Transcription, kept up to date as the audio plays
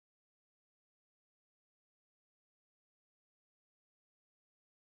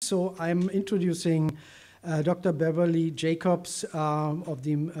So I'm introducing Dr. Beverly Jacobs of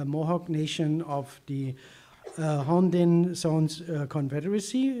the Mohawk Nation of the Haudenosaunee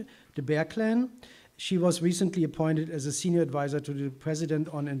Confederacy, the Bear Clan. She was recently appointed as a senior advisor to the president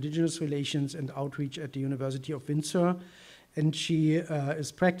on Indigenous Relations and Outreach at the University of Windsor. And she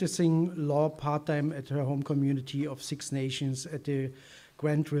is practicing law part-time at her home community of 6 Nations at the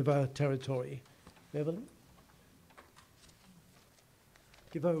Grand River Territory. Beverly?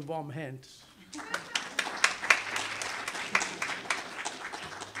 Give her a warm hand.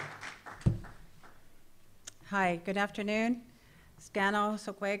 Hi, good afternoon. Scano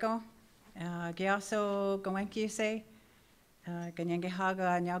Soquego, Giaso Gowenkiuse,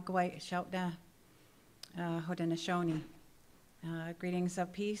 Ganyangehaga Nyagwai Shoutna, Haudenosaunee. Greetings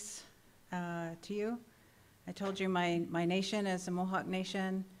of peace to you. I told you my nation is the Mohawk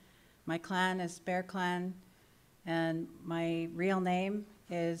Nation, my clan is Bear Clan, and my real name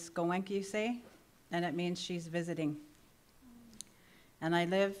is Gowenkiuse, and it means she's visiting. And I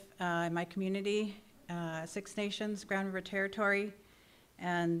live in my community, 6 Nations, Grand River Territory,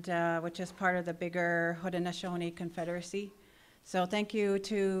 and which is part of the bigger Haudenosaunee Confederacy. So thank you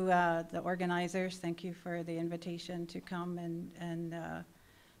to the organizers. Thank you for the invitation to come and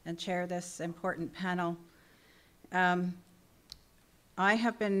chair this important panel. I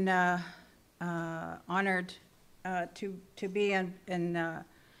have been honored to be in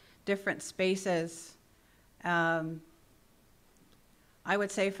different spaces. I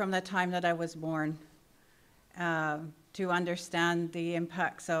would say from the time that I was born, to understand the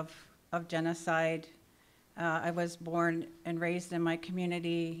impacts of genocide. I was born and raised in my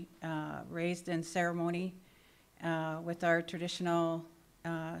community, raised in ceremony with our traditional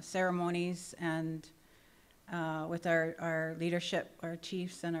ceremonies and with our leadership, our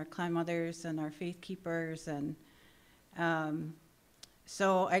chiefs and our clan mothers and our faith keepers. And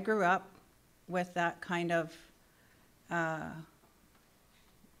so I grew up with that kind of, I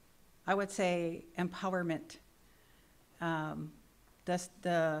would say, empowerment.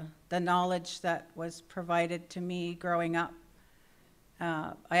 The knowledge that was provided to me growing up.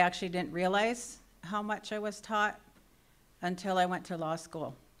 I actually didn't realize how much I was taught until I went to law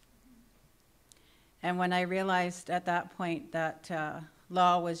school. And when I realized at that point that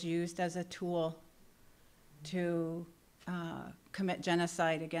law was used as a tool to commit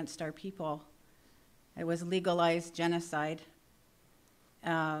genocide against our people, it was legalized genocide.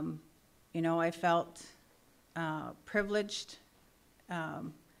 You know, I felt privileged,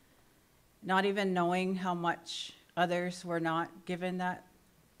 not even knowing how much others were not given that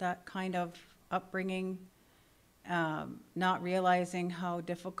kind of upbringing, not realizing how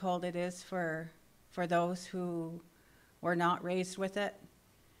difficult it is for those who were not raised with it,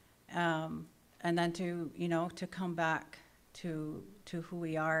 and then to come back to who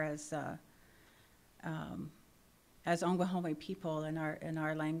we are as Ongwahome people in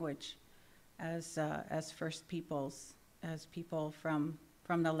our language, as First Peoples, as people from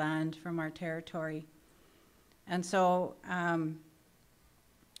the land, from our territory. And so,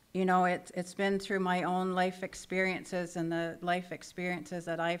 you know, it's been through my own life experiences and the life experiences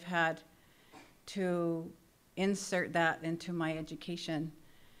that I've had to insert that into my education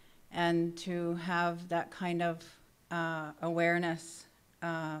and to have that kind of awareness.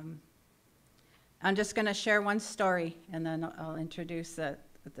 I'm just going to share one story, and then I'll introduce the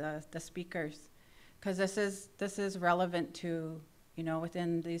speakers, because this is relevant to, you know,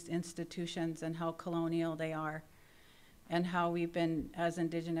 within these institutions and how colonial they are, and how we've been, as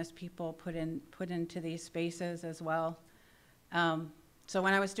Indigenous people, put into these spaces as well. So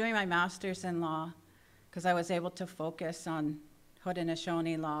when I was doing my master's in law, because I was able to focus on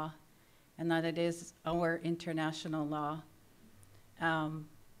Haudenosaunee law, and that it is our international law,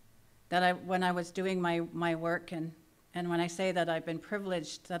 when I was doing my work, and when I say that I've been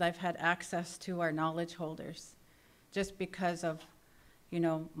privileged, that I've had access to our knowledge holders, just because of, you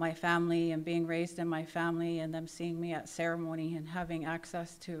know, my family and being raised in my family and them seeing me at ceremony and having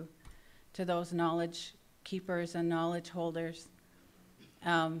access to those knowledge keepers and knowledge holders,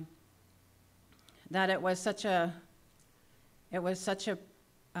 that it was such a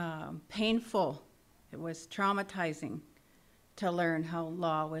painful, it was traumatizing to learn how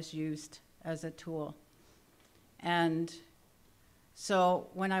law was used as a tool. And so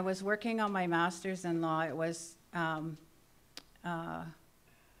when I was working on my master's in law, it was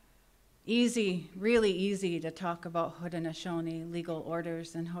easy, really easy to talk about Haudenosaunee legal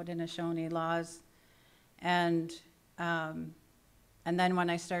orders and Haudenosaunee laws. And then when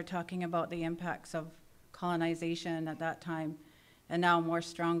I started talking about the impacts of colonization at that time, and now more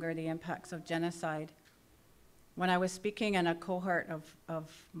stronger, the impacts of genocide, when I was speaking in a cohort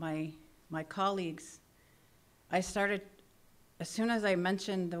of my colleagues, I started, as soon as I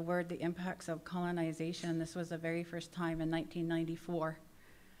mentioned the impacts of colonization, this was the very first time in 1994,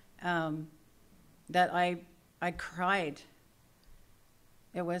 that I cried.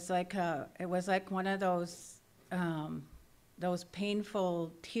 It was like one of those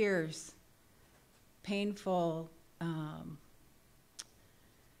painful tears, painful.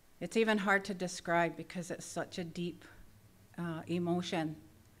 It's even hard to describe because it's such a deep emotion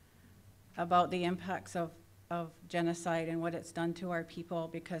about the impacts of genocide and what it's done to our people,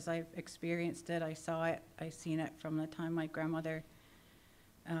 because I've experienced it, I saw it, I've seen it from the time my grandmother,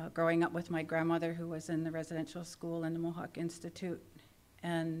 growing up with my grandmother who was in the residential school in the Mohawk Institute.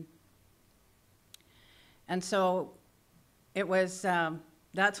 And so it was,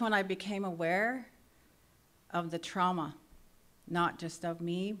 that's when I became aware of the trauma, not just of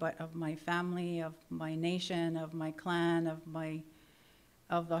me, but of my family, of my nation, of my clan,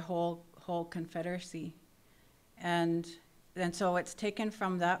 of the whole Confederacy. And so it's taken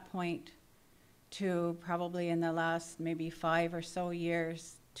from that point to probably in the last maybe 5 or so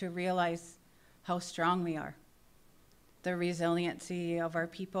years to realize how strong we are. The resiliency of our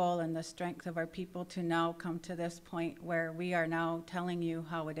people and the strength of our people to now come to this point where we are now telling you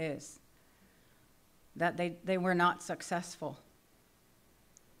how it is. That they were not successful.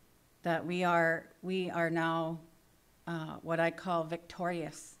 That we are now what I call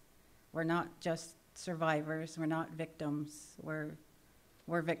victorious. We're not just survivors, we're not victims, we're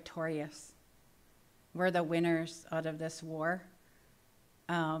victorious. We're the winners out of this war,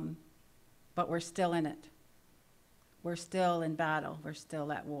 but we're still in it. We're still in battle, we're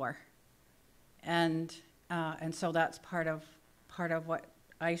still at war. And so that's part of what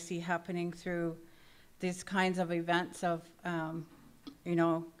I see happening through these kinds of events of,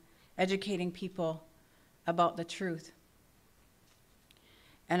 educating people about the truth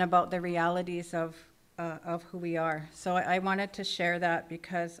and about the realities of who we are. So I wanted to share that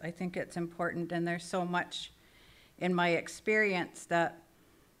because I think it's important, and there's so much in my experience that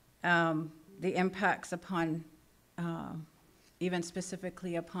the impacts upon, even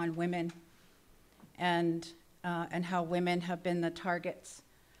specifically upon women, and how women have been the targets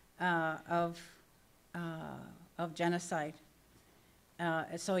of genocide.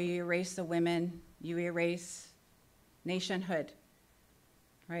 So you erase the women, you erase nationhood,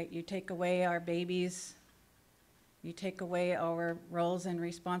 right? You take away our babies, you take away our roles and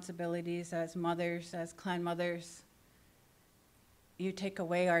responsibilities as mothers, as clan mothers. You take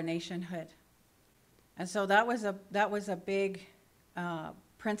away our nationhood. And so that was a big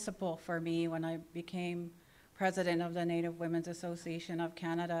principle for me when I became president of the Native Women's Association of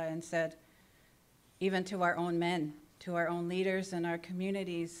Canada, and said, even to our own men, to our own leaders in our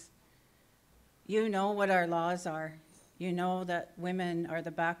communities, you know what our laws are. You know that women are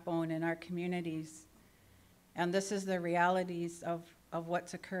the backbone in our communities. And this is the realities of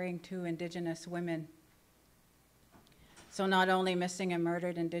what's occurring to Indigenous women. So not only missing and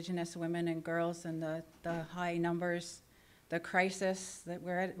murdered Indigenous women and girls and the high numbers, the crisis that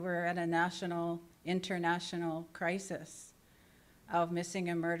we're at a national, international crisis of missing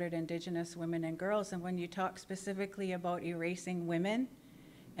and murdered Indigenous women and girls. And when you talk specifically about erasing women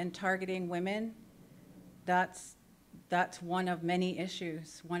and targeting women, that's one of many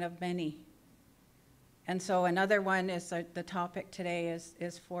issues, one of many. And so another one is the topic today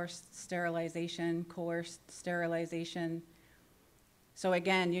is forced sterilization, coerced sterilization. So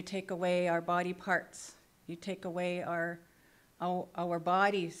again, you take away our body parts, you take away our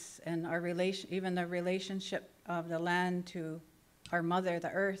bodies and our even the relationship of the land to our mother,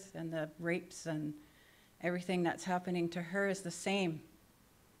 the earth, and the rapes and everything that's happening to her is the same.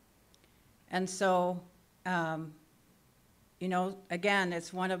 And so, again,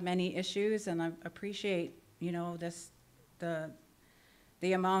 it's one of many issues, and I appreciate, the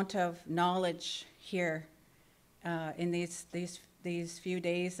amount of knowledge here in these few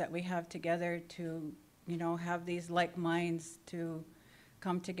days that we have together to, have these like minds to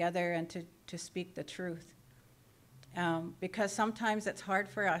come together and to speak the truth. Because sometimes it's hard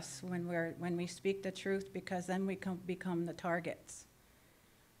for us when we speak the truth, because then we become the targets.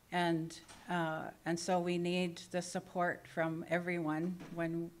 And so we need the support from everyone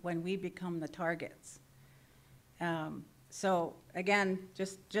when we become the targets. So again,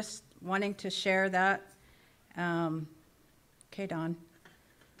 just wanting to share that. Okay, Dawn.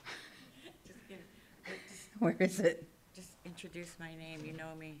 Where is it? Just introduce my name. You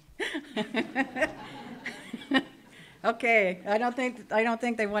know me. Okay, I don't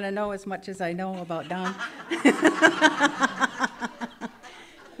think they want to know as much as I know about Dawn.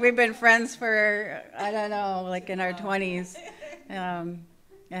 we've been friends for, I don't know, like in our 20s.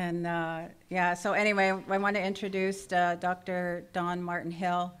 Yeah, so anyway, I want to introduce Dr. Dawn Martin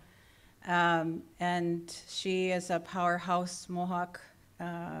Hill. And she is a powerhouse Mohawk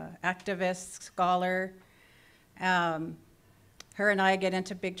activist, scholar. Her and I get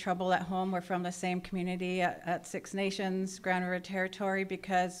into big trouble at home. We're from the same community at Six Nations, Grand River Territory,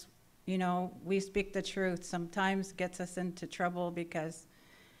 because, you know, we speak the truth. Sometimes gets us into trouble because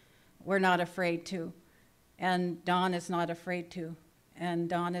we're not afraid to. And Dawn is not afraid to. And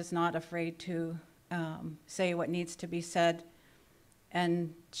Dawn is not afraid to say what needs to be said.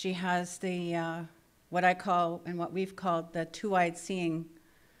 And she has the, what I call, and what we've called the two-eyed seeing,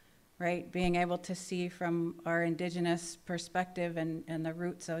 right? Being able to see from our Indigenous perspective and the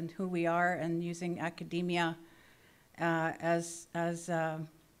roots and who we are, and using academia as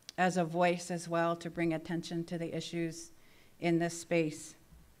a voice as well to bring attention to the issues in this space.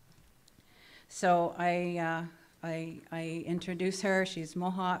 So I introduce her. She's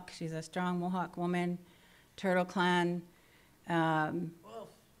Mohawk. She's a strong Mohawk woman, Turtle Clan.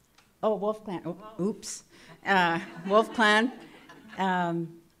 Wolf Clan. Oh, oops. Wolf Clan.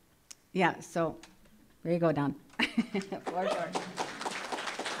 Yeah, so there you go, Don. For sure.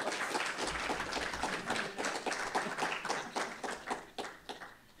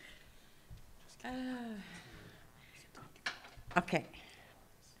 Okay.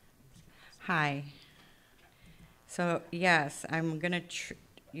 Hi. So, yes, I'm gonna,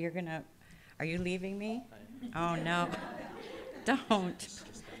 are you leaving me? Oh, no. Don't.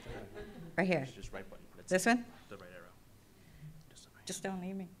 Right here. Just right button. That's This one? the right arrow. Just don't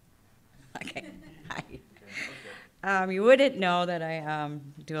leave me. Okay. Hi. You wouldn't know that I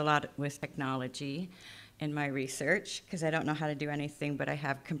do a lot with technology in my research, because I don't know how to do anything, but I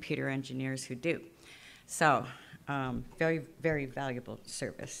have computer engineers who do. So, very, very valuable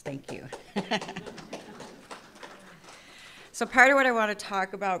service. Thank you. So part of what I want to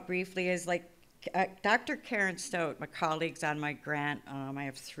talk about briefly is, like, Dr. Karen Stout, my colleagues on my grant, I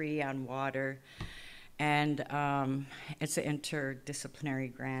have 3 on water, and it's an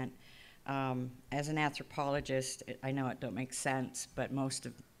interdisciplinary grant. As an anthropologist, I know it don't make sense, but most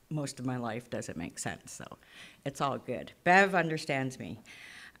of my life doesn't make sense, so it's all good. Bev understands me.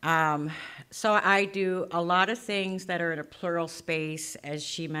 So I do a lot of things that are in a plural space, as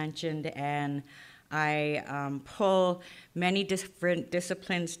she mentioned, and I pull many different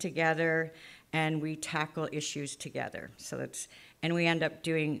disciplines together, and we tackle issues together. So that's, and we end up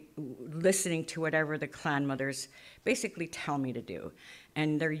listening to whatever the clan mothers basically tell me to do.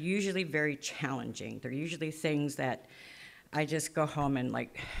 And they're usually very challenging. They're usually things that I just go home and,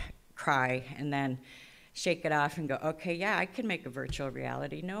 like, cry and then shake it off and go, okay, yeah, I can make a virtual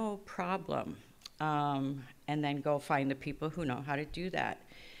reality, no problem. And then go find the people who know how to do that,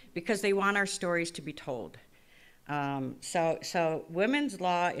 because they want our stories to be told. So women's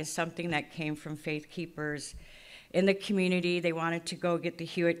law is something that came from faith keepers in the community. They wanted to go get the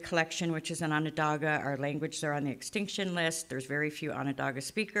Hewitt collection, which is an Onondaga. Our languages are on the extinction list. There's very few Onondaga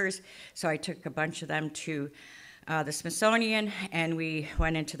speakers. So I took a bunch of them to the Smithsonian, and we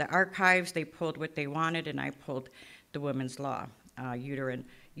went into the archives. They pulled what they wanted, and I pulled the women's law, uterine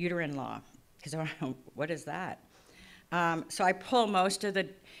law, because what is that? So I pull most of the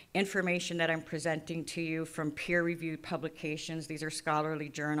information that I'm presenting to you from peer-reviewed publications. These are scholarly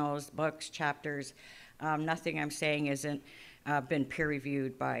journals, books, chapters. Nothing I'm saying isn't been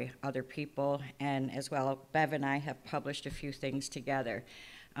peer-reviewed by other people. And as well, Bev and I have published a few things together.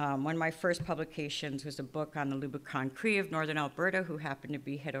 One of my first publications was a book on the Lubicon Cree of northern Alberta, who happened to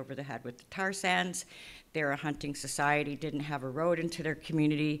be hit over the head with the tar sands. They're a hunting society, didn't have a road into their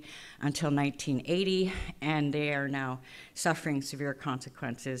community until 1980, and they are now suffering severe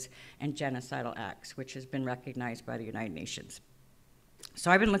consequences and genocidal acts, which has been recognized by the United Nations.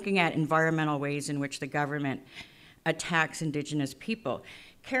 So I've been looking at environmental ways in which the government attacks Indigenous people.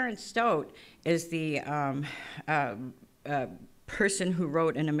 Karen Stout is the person who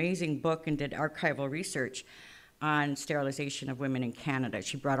wrote an amazing book and did archival research on sterilization of women in Canada.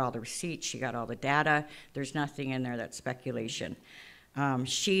 She brought all the receipts, she got all the data. There's nothing in there that's speculation.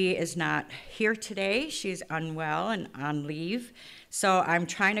 She is not here today. She's unwell and on leave. So I'm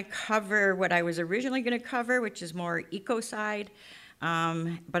trying to cover what I was originally going to cover, which is more ecocide,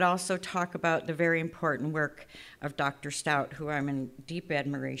 but also talk about the very important work of Dr. Stout, who I'm in deep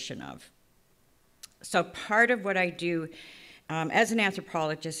admiration of. So part of what I do as an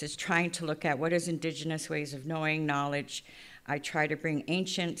anthropologist is trying to look at what is Indigenous ways of knowing, knowledge. I try to bring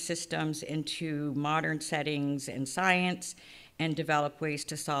ancient systems into modern settings and science and develop ways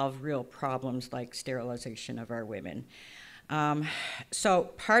to solve real problems like sterilization of our women. So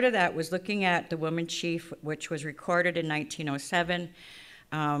part of that was looking at the woman chief, which was recorded in 1907.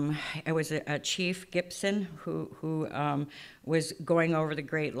 It was a Chief Gibson who was going over the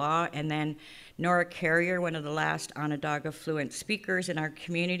Great Law, and then Nora Carrier, one of the last Onondaga fluent speakers in our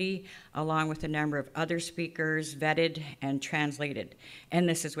community, along with a number of other speakers, vetted and translated. And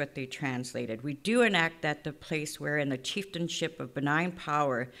this is what they translated. We do enact that the place wherein the chieftainship of benign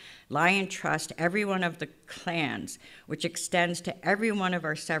power lie in trust every one of the clans, which extends to every one of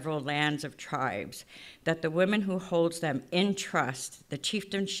our several lands of tribes, that the woman who holds them in trust, the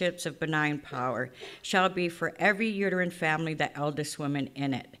chieftainships of benign power, shall be for every uterine family the eldest woman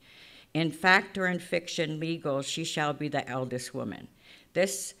in it. In fact or in fiction legal, she shall be the eldest woman.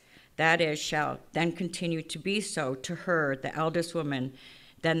 This, that is, shall then continue to be so to her, the eldest woman.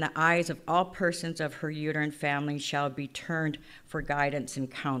 Then the eyes of all persons of her uterine family shall be turned for guidance and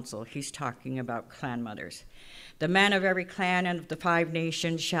counsel. He's talking about clan mothers. The men of every clan and of the 5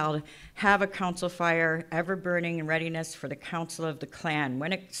 nations shall have a council fire ever burning in readiness for the council of the clan,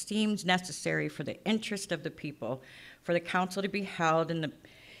 when it seems necessary for the interest of the people, for the council to be held to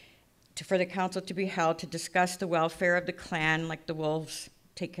discuss the welfare of the clan, like the wolves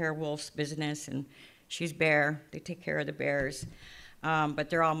take care of wolves' business, and she's bear, they take care of the bears. But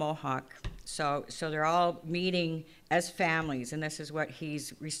they're all Mohawk. So they're all meeting as families, and this is what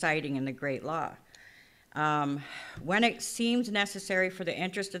he's reciting in the Great Law. When it seems necessary for the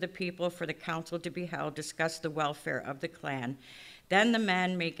interest of the people, for the council to be held, discuss the welfare of the clan, then the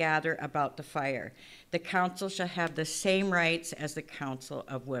men may gather about the fire. The council shall have the same rights as the council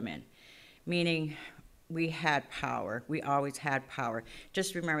of women, meaning we had power. We always had power.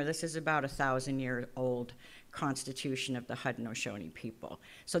 Just remember, this is about 1,000-year-old constitution of the Haudenosaunee people.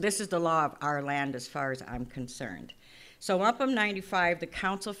 So this is the law of our land as far as I'm concerned. So Wampum 95, the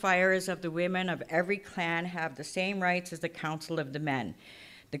council fires of the women of every clan have the same rights as the council of the men.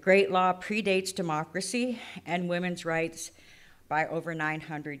 The Great Law predates democracy and women's rights by over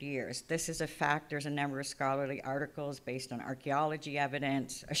 900 years. This is a fact. There's a number of scholarly articles based on archaeology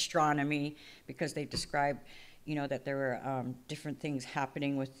evidence, astronomy, because they describe, you know, that there were different things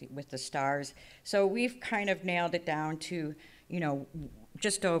happening with the stars. So we've kind of nailed it down to, you know,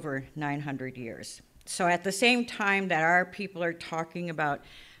 just over 900 years. So at the same time that our people are talking about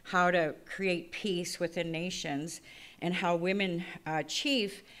how to create peace within nations and how women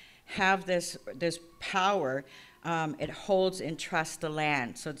chief have this power, it holds in trust the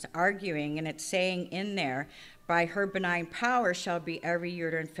land. So it's arguing, and it's saying in there, by her benign power shall be every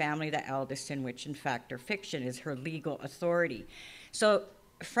uterine family the eldest, in which in fact or fiction is her legal authority. So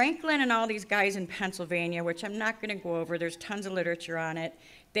Franklin and all these guys in Pennsylvania, which I'm not going to go over, there's tons of literature on it,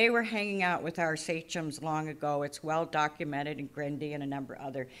 they were hanging out with our sachems long ago. It's well documented in Grundy and a number of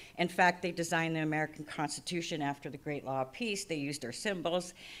other. In fact, they designed the American Constitution after the Great Law of Peace. They used our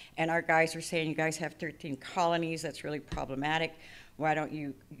symbols, and our guys were saying, you guys have 13 colonies, that's really problematic. Why don't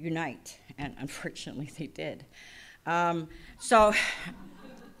you unite? And unfortunately, they did. So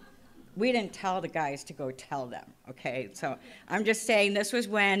we didn't tell the guys to go tell them, okay? So I'm just saying this was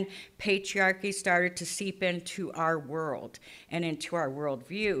when patriarchy started to seep into our world and into our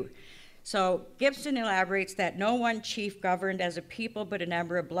worldview. So Gibson elaborates that no one chief governed as a people, but a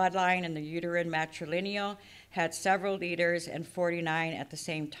number of bloodline and the uterine matrilineal had several leaders, and 49 at the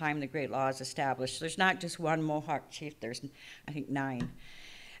same time the Great Law is established. There's not just one Mohawk chief, there's I think 9,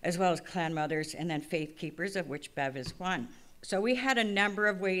 as well as clan mothers and then faith keepers, of which Bev is one. So we had a number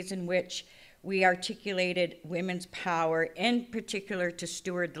of ways in which we articulated women's power, in particular to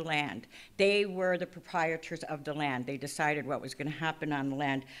steward the land. They were the proprietors of the land. They decided what was going to happen on the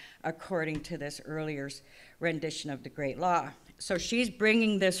land according to this earlier rendition of the Great Law. So she's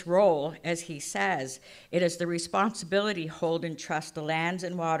bringing this role, as he says, it is the responsibility hold and trust the lands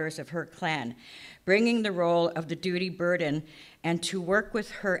and waters of her clan, bringing the role of the duty burden and to work with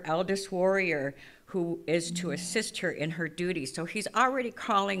her eldest warrior who is to assist her in her duties. So he's already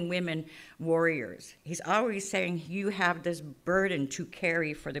calling women warriors. He's always saying, you have this burden to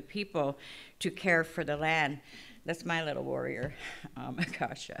carry for the people, to care for the land. That's my little warrior,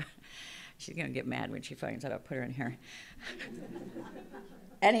 Akasha. She's gonna get mad when she finds out I'll put her in here.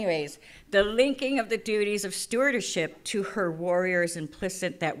 Anyways, the linking of the duties of stewardship to her warrior is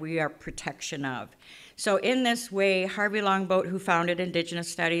implicit that we are protection of. So in this way, Harvey Longboat, who founded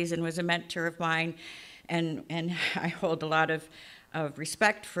Indigenous Studies and was a mentor of mine, and I hold a lot of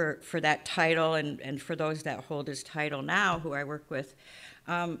respect for that title and for those that hold his title now, who I work with,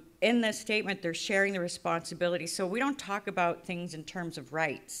 in this statement, they're sharing the responsibility. So we don't talk about things in terms of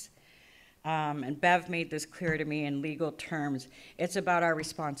rights. And Bev made this clear to me in legal terms. It's about our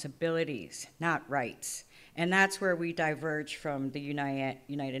responsibilities, not rights. And that's where we diverge from the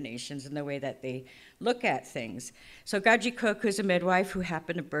United Nations in the way that they look at things. So Gaji Cook, who's a midwife who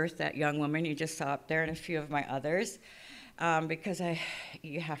happened to birth that young woman you just saw up there, and a few of my others, because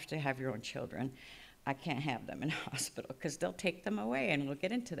you have to have your own children. I can't have them in a hospital because they'll take them away, and we'll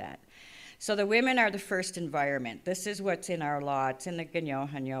get into that. So the women are the first environment. This is what's in our law. It's in the Ganyo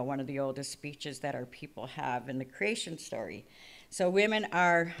Hanyo, one of the oldest speeches that our people have in the creation story. So women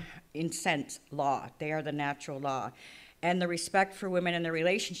are, in sense, law. They are the natural law. And the respect for women in the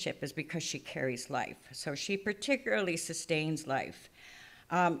relationship is because she carries life. So she particularly sustains life.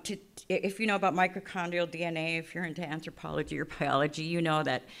 If you know about mitochondrial DNA, if you're into anthropology or biology, you know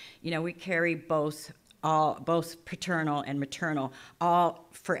that we carry both paternal and maternal, all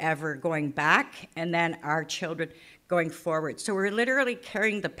forever going back, and then our children going forward. So we're literally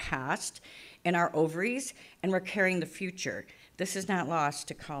carrying the past in our ovaries, and we're carrying the future. This is not lost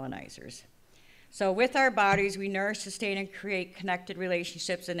to colonizers. So with our bodies, we nourish, sustain, and create connected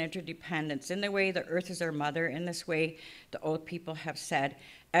relationships and interdependence. In the way the earth is our mother, in this way the old people have said,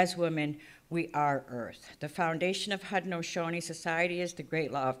 as women, we are earth. The foundation of Haudenosaunee society is the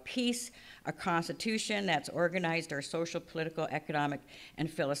great law of peace, a constitution that's organized our social, political, economic,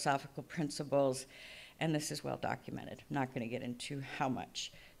 and philosophical principles. And this is well documented. I'm not going to get into how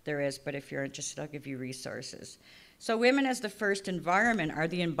much there is, but if you're interested, I'll give you resources. So women as the first environment are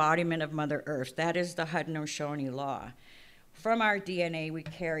the embodiment of Mother Earth. That is the Haudenosaunee law. From our DNA, we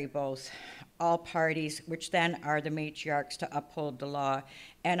carry both all parties, which then are the matriarchs to uphold the law,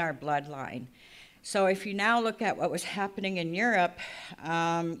 and our bloodline. So if you now look at what was happening in Europe,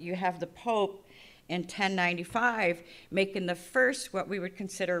 you have the Pope in 1095 making the first what we would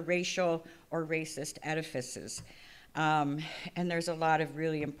consider racial or racist edifices. And there's a lot of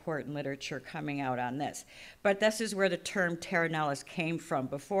really important literature coming out on this. But this is where the term terra nullius came from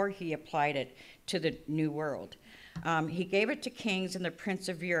before he applied it to the New World. He gave it to kings and the Prince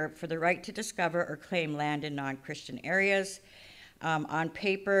of Europe for the right to discover or claim land in non-Christian areas. On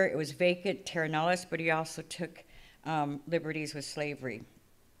paper, it was vacant, terra nullius, but he also took liberties with slavery.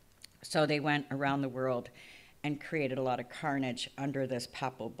 So they went around the world and created a lot of carnage under this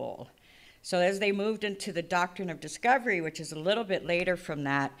papal bull. So as they moved into the doctrine of discovery, which is a little bit later from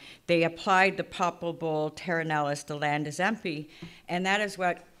that, they applied the papal bull, terra nullius, the land is empty, and that is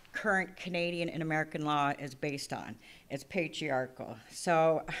what current Canadian and American law is based on. It's patriarchal.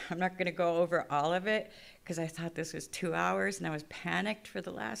 So I'm not going to go over all of it because I thought this was 2 hours, and I was panicked for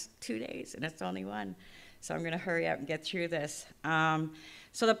the last 2 days, and it's only one. So I'm going to hurry up and get through this.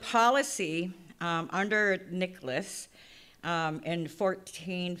 So the policy under Nicholas in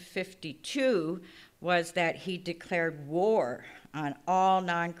 1452 was that he declared war on all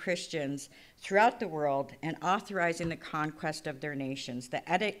non-Christians throughout the world and authorizing the conquest of their nations. The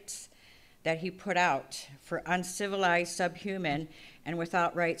edicts that he put out for uncivilized, subhuman, and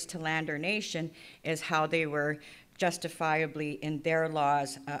without rights to land or nation is how they were justifiably in their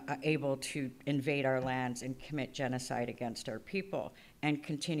laws able to invade our lands and commit genocide against our people and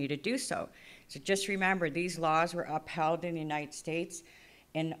continue to do so. So just remember, these laws were upheld in the United States.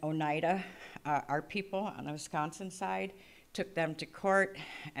 In Oneida, our people on the Wisconsin side took them to court,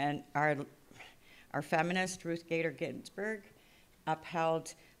 and our feminist, Ruth Gator Ginsburg,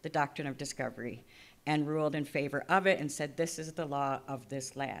 upheld the doctrine of discovery and ruled in favor of it and said, this is the law of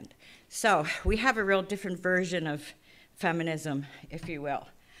this land. So we have a real different version of feminism, if you will.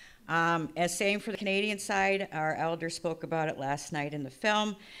 As same for the Canadian side, our elder spoke about it last night in the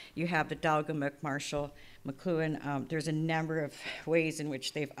film. You have the Dalga McMarshall McLuhan. There's a number of ways in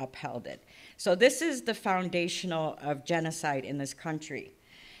which they've upheld it. So this is the foundational of genocide in this country.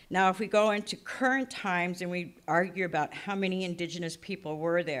 Now, if we go into current times and we argue about how many Indigenous people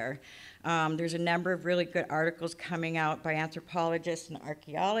were there, there's a number of really good articles coming out by anthropologists and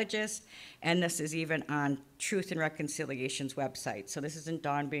archaeologists, and this is even on Truth and Reconciliation's website. So this isn't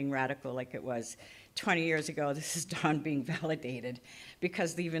Dawn being radical like it was 20 years ago. This is Dawn being validated,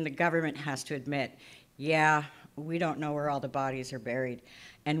 because even the government has to admit, yeah, we don't know where all the bodies are buried,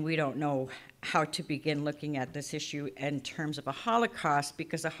 and we don't know how to begin looking at this issue in terms of a Holocaust,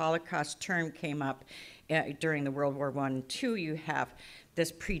 because the Holocaust term came up during the World War I and II. You have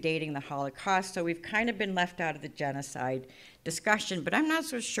this predating the Holocaust, so we've kind of been left out of the genocide discussion, but I'm not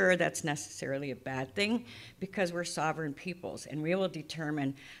so sure that's necessarily a bad thing, because we're sovereign peoples, and we will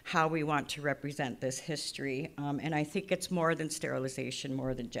determine how we want to represent this history, and I think it's more than sterilization,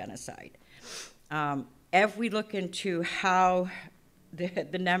 more than genocide. If we look into how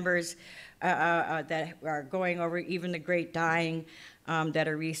the numbers that are going over, even the great dying, that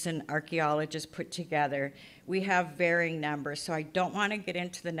a recent archaeologist put together. We have varying numbers, so I don't want to get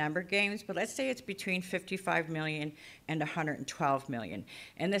into the number games, but let's say it's between 55 million and 112 million.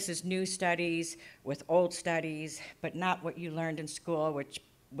 And this is new studies with old studies, but not what you learned in school, which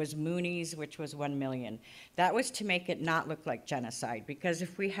was Mooney's, which was 1 million. That was to make it not look like genocide, because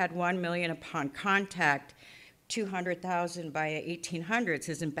if we had 1 million upon contact, 200,000 by 1800s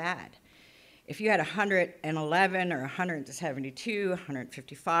isn't bad. If you had 111 or 172,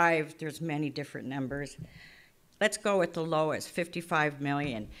 155, there's many different numbers. Let's go with the lowest, 55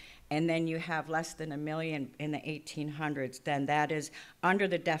 million. And then you have less than 1 million in the 1800s, then that is under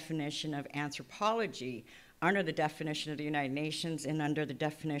the definition of anthropology, under the definition of the United Nations, and under the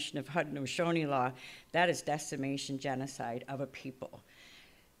definition of Haudenosaunee law, that is decimation, genocide of a people.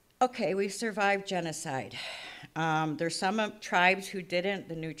 Okay, we survived genocide. There's some tribes who didn't,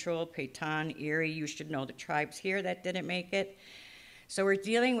 the Neutral, Payton, Erie, you should know the tribes here that didn't make it. So we're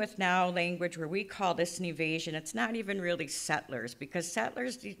dealing with now language where we call this an evasion. It's not even really settlers, because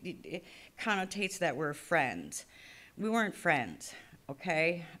settlers it connotates that we're friends. We weren't friends,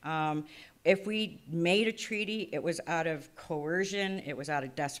 okay? If we made a treaty, it was out of coercion, it was out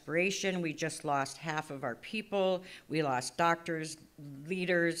of desperation. We just lost half of our people. We lost doctors,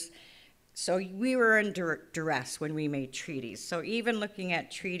 leaders. So we were in duress when we made treaties. So even looking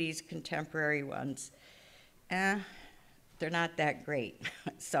at treaties, contemporary ones, they're not that great.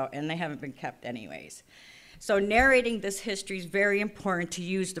 So, and they haven't been kept anyways. So narrating this history is very important to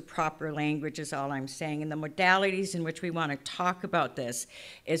use the proper language is all I'm saying. And the modalities in which we want to talk about this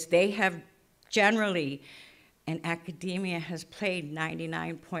is they have generally, and academia has played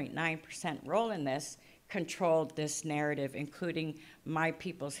 99.9% role in this, controlled this narrative, including my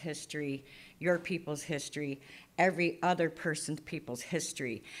people's history, your people's history, every other person's people's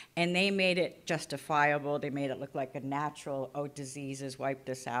history. And they made it justifiable. They made it look like a natural, oh, diseases wiped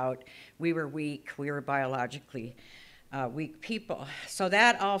us out. We were weak. We were biologically weak people. So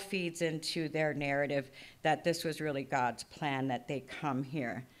that all feeds into their narrative that this was really God's plan that they come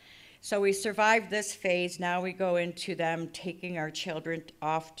here. So we survived this phase. Now we go into them taking our children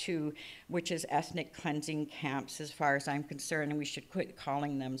off to, which is ethnic cleansing camps as far as I'm concerned, and we should quit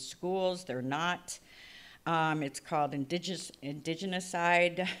calling them schools. They're not. It's called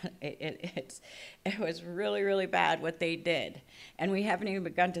Indigenocide. It was really, really bad what they did. And we haven't even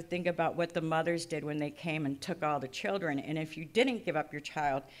begun to think about what the mothers did when they came and took all the children. And if you didn't give up your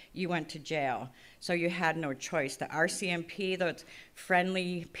child, you went to jail. So you had no choice. The RCMP, those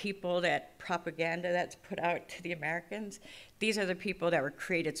friendly people, that propaganda that's put out to the Americans, these are the people that were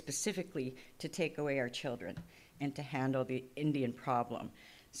created specifically to take away our children and to handle the Indian problem.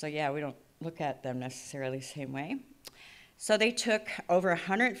 So yeah, we don't look at them necessarily the same way. So they took over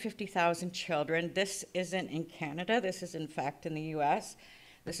 150,000 children. This isn't in Canada. This is, in fact, in the US.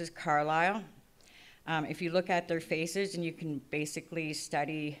 This is Carlisle. If you look at their faces, and you can basically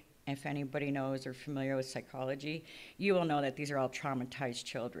study, if anybody knows or familiar with psychology, you will know that these are all traumatized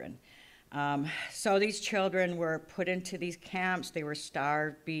children. So these children were put into these camps. They were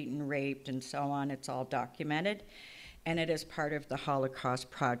starved, beaten, raped, and so on. It's all documented. And it is part of the Holocaust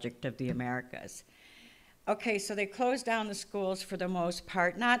Project of the Americas. Okay, so they closed down the schools for the most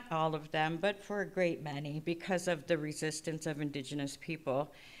part, not all of them, but for a great many because of the resistance of Indigenous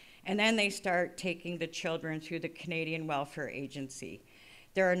people. And then they start taking the children through the Canadian Welfare Agency.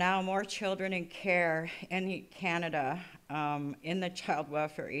 There are now more children in care in Canada in the Child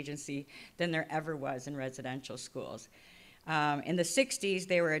Welfare Agency than there ever was in residential schools. In the 60s,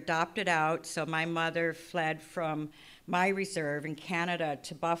 they were adopted out, so my mother fled from my reserve in Canada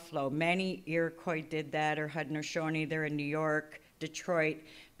to Buffalo. Many Iroquois did that, or Haudenosaunee. They're in New York, Detroit,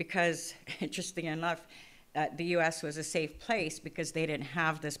 because, interesting enough, the U.S. was a safe place because they didn't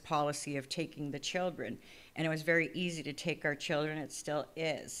have this policy of taking the children. And it was very easy to take our children. It still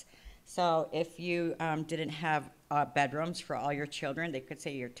is. So if you didn't have bedrooms for all your children, they could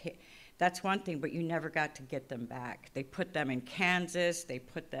say that's one thing, but you never got to get them back. They put them in Kansas. They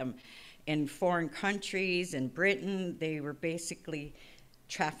put them in foreign countries, in Britain. They were basically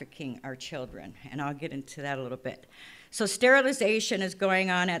trafficking our children, and I'll get into that a little bit. So sterilization is going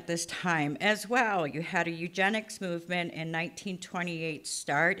on at this time as well. You had a eugenics movement in 1928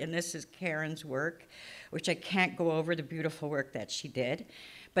 start, and this is Karen's work, which I can't go over the beautiful work that she did.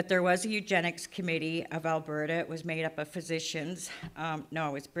 But there was a eugenics committee of Alberta. It was made up of physicians. No,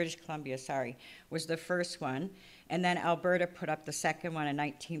 it was British Columbia, sorry, was the first one. And then Alberta put up the second one in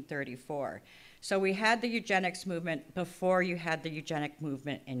 1934. So we had the eugenics movement before you had the eugenic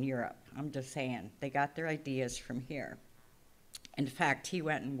movement in Europe. I'm just saying, they got their ideas from here. In fact, he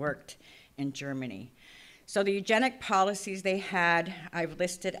went and worked in Germany. So the eugenic policies they had, I've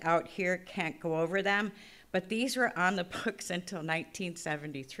listed out here, can't go over them, but these were on the books until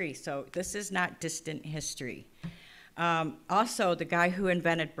 1973, so this is not distant history. Also, the guy who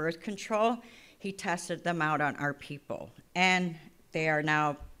invented birth control, he tested them out on our people, and they are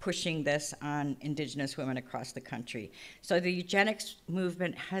now pushing this on Indigenous women across the country. So the eugenics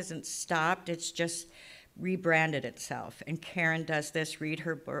movement hasn't stopped, it's just rebranded itself. And Karen does this, read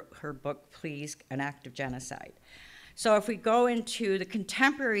her book, please, An Act of Genocide. So if we go into the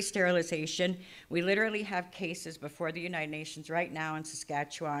contemporary sterilization, we literally have cases before the United Nations right now in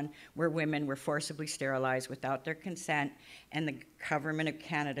Saskatchewan where women were forcibly sterilized without their consent, and the government of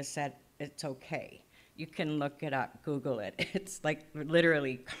Canada said it's okay. You can look it up, Google it. It's like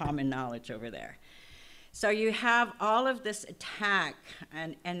literally common knowledge over there. So you have all of this attack,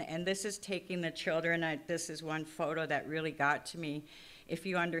 and this is taking the children. This is one photo that really got to me. If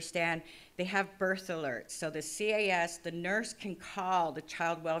you understand, they have birth alerts. So the CAS, the nurse can call the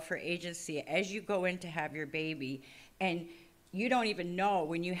Child Welfare Agency as you go in to have your baby, and you don't even know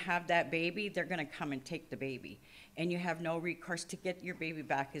when you have that baby, they're gonna come and take the baby. And you have no recourse. To get your baby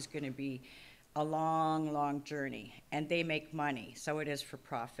back is gonna be a long, long journey, and they make money, so it is for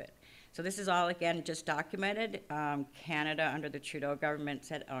profit. So this is all, again, just documented. Canada, under the Trudeau government,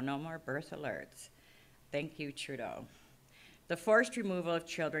 said, oh, no more birth alerts. Thank you, Trudeau. The forced removal of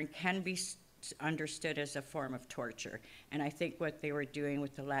children can be understood as a form of torture, and I think what they were doing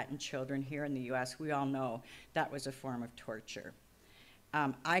with the Latin children here in the US, we all know that was a form of torture.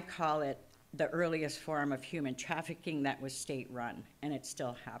 I call it the earliest form of human trafficking that was state-run, and it's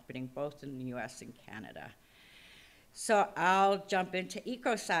still happening both in the US and Canada. So I'll jump into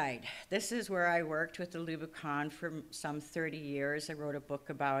ecocide. This is where I worked with the Lubicon for some 30 years. I wrote a book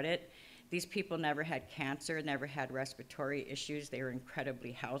about it. These people never had cancer, never had respiratory issues. They were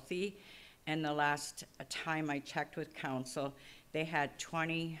incredibly healthy. And the last time I checked with council, they had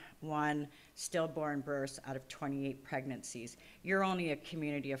 21 stillborn births out of 28 pregnancies. You're only a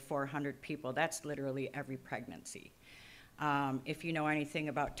community of 400 people. That's literally every pregnancy. If you know anything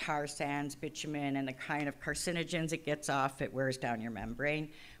about tar sands, bitumen, and the kind of carcinogens it gets off, it wears down your membrane,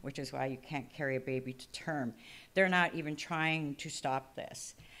 which is why you can't carry a baby to term. They're not even trying to stop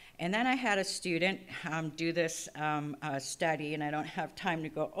this. And then I had a student do this study, and I don't have time to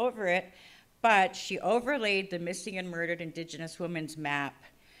go over it, but she overlaid the missing and murdered Indigenous women's map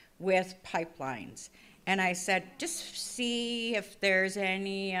with pipelines. And I said, just see if there's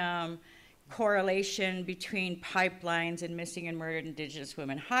any correlation between pipelines and missing and murdered Indigenous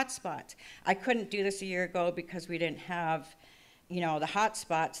women hotspots. I couldn't do this a year ago because we didn't have, the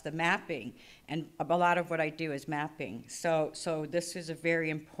hotspots, the mapping, and a lot of what I do is mapping. So this is a very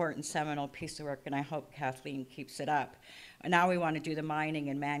important seminal piece of work, and I hope Kathleen keeps it up. And now we want to do the mining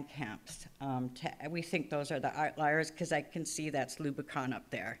and man camps. We think those are the outliers because I can see that's Lubicon up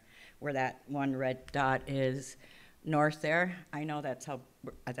there, where that one red dot is. North there, I know that's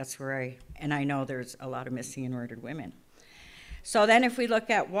where and I know there's a lot of missing and murdered women. So then if we look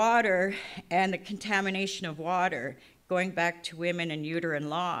at water and the contamination of water, going back to women and uterine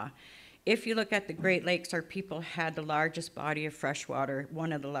law, if you look at the Great Lakes, our people had the largest body of fresh water,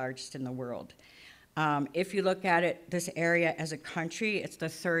 one of the largest in the world. If you look at it, this area as a country, it's the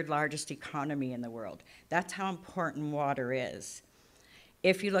third largest economy in the world. That's how important water is.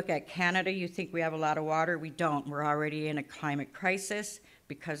 If you look at Canada, you think we have a lot of water. We don't. We're already in a climate crisis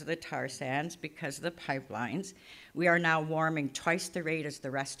because of the tar sands, because of the pipelines. We are now warming twice the rate as the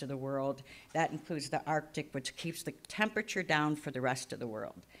rest of the world. That includes the Arctic, which keeps the temperature down for the rest of the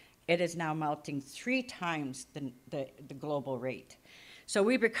world. It is now melting 3 times the global rate. So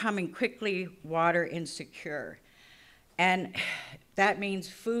we're becoming quickly water insecure. And that means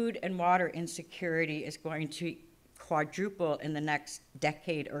food and water insecurity is going to quadruple in the next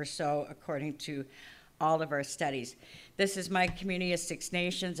decade or so, according to all of our studies. This is my community of 6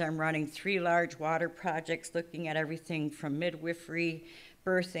 nations. I'm running 3 large water projects looking at everything from midwifery,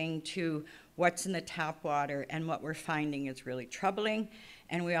 birthing, to what's in the tap water, and what we're finding is really troubling.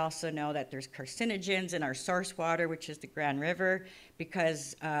 And we also know that there's carcinogens in our source water, which is the Grand River,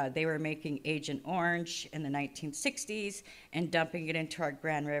 because they were making Agent Orange in the 1960s and dumping it into our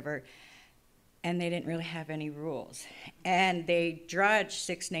Grand River. And they didn't really have any rules. And they drudged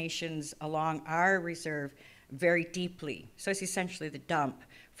 6 nations along our reserve very deeply. So it's essentially the dump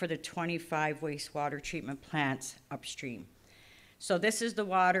for the 25 wastewater treatment plants upstream. So this is the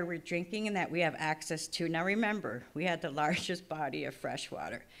water we're drinking and that we have access to. Now remember, we had the largest body of fresh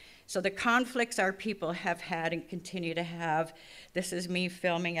water. So the conflicts our people have had and continue to have, this is me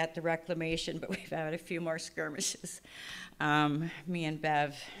filming at the reclamation, but we've had a few more skirmishes. Me and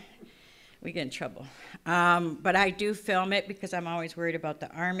Bev, we get in trouble. But I do film it because I'm always worried about the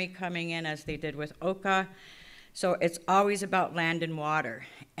Army coming in, as they did with Oka. So it's always about land and water,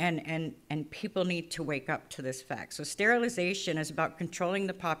 and people need to wake up to this fact. So sterilization is about controlling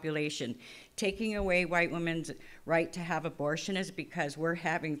the population. Taking away white women's right to have abortion is because we're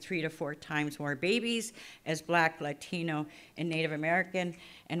having 3 to 4 times more babies as Black, Latino, and Native American,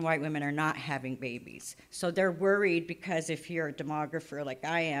 and white women are not having babies. So they're worried because if you're a demographer like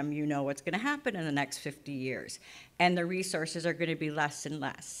I am, you know what's gonna happen in the next 50 years. And the resources are gonna be less and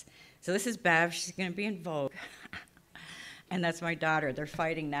less. So this is Bev, she's gonna be in Vogue. And that's my daughter, they're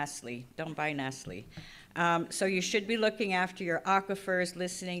fighting Nestle, don't buy Nestle. So you should be looking after your aquifers,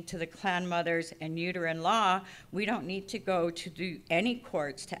 listening to the clan mothers and uterine law. We don't need to go to any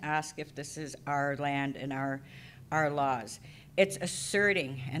courts to ask if this is our land and our laws. It's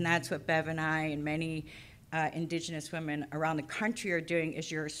asserting, and that's what Bev and I and many Indigenous women around the country are doing,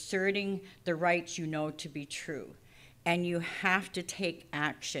 is you're asserting the rights you know to be true. And you have to take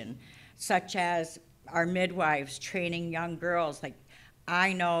action, such as our midwives training young girls. Like,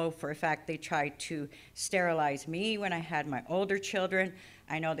 I know for a fact they tried to sterilize me when I had my older children.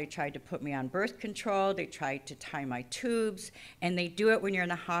 I know they tried to put me on birth control. They tried to tie my tubes, and they do it when you're in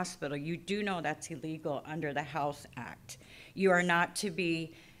the hospital. You do know that's illegal under the Health Act. You are not to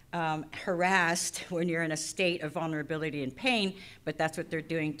be harassed when you're in a state of vulnerability and pain, but that's what they're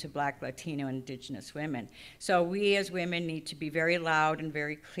doing to Black, Latino, and Indigenous women. So we as women need to be very loud and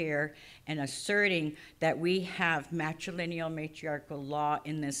very clear and asserting that we have matrilineal, matriarchal law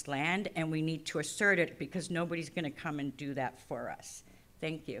in this land, and we need to assert it because nobody's going to come and do that for us.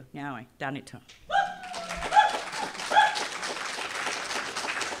 Thank you. Now I done it to him.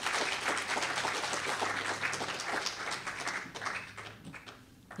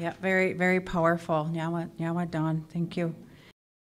 Yeah, very, very powerful. Nyawa Don, thank you.